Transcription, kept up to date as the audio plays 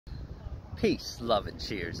Peace, love, and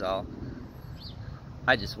cheers, all.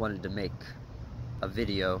 I just wanted to make a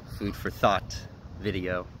video, food for thought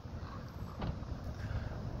video.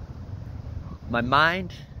 My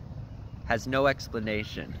mind has no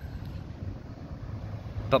explanation,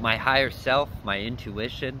 but my higher self, my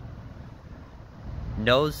intuition,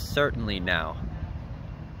 knows certainly now,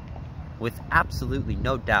 with absolutely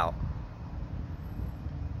no doubt,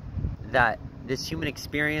 that this human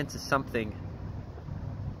experience is something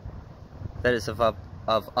that is of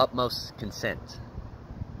utmost consent.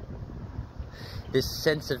 This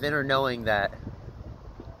sense of inner knowing that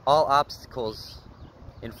all obstacles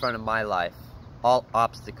in front of my life, all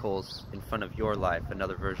obstacles in front of your life,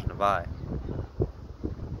 another version of I,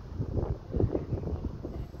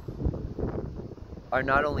 are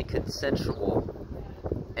not only consensual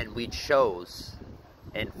and we chose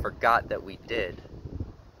and forgot that we did,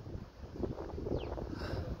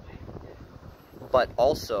 but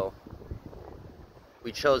also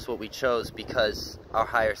we chose what we chose because our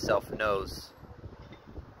higher self knows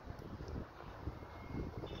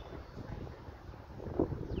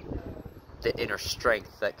the inner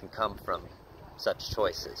strength that can come from such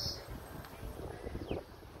choices.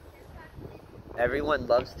 Everyone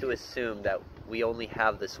loves to assume that we only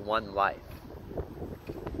have this one life.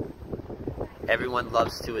 Everyone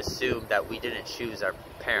loves to assume that we didn't choose our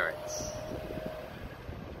parents.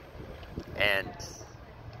 And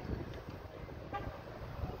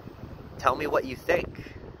tell me what you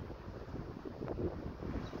think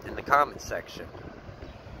in the comment section.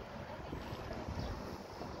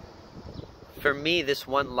 For me, this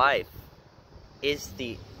one life is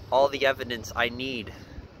all the evidence I need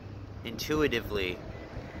intuitively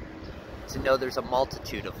to know there's a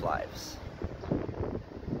multitude of lives.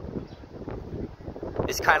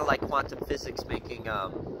 It's kind of like quantum physics making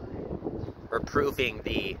or proving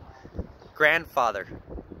the grandfather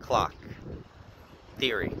clock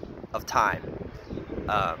theory of time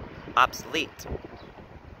obsolete.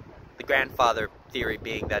 The grandfather theory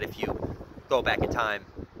being that if you go back in time,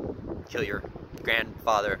 kill your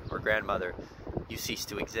grandfather or grandmother, you cease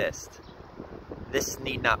to exist. This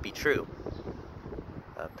need not be true.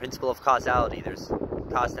 Principle of causality, there's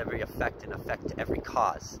cause to every effect and effect to every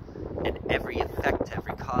cause. And every effect to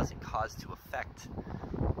every cause and cause to effect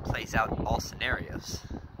plays out in all scenarios.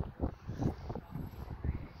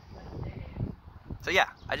 So yeah,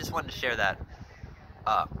 I just wanted to share that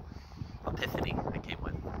epiphany I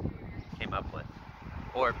came up with.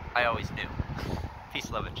 Or I always knew.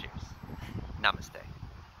 Peace, love, and cheers. Namaste.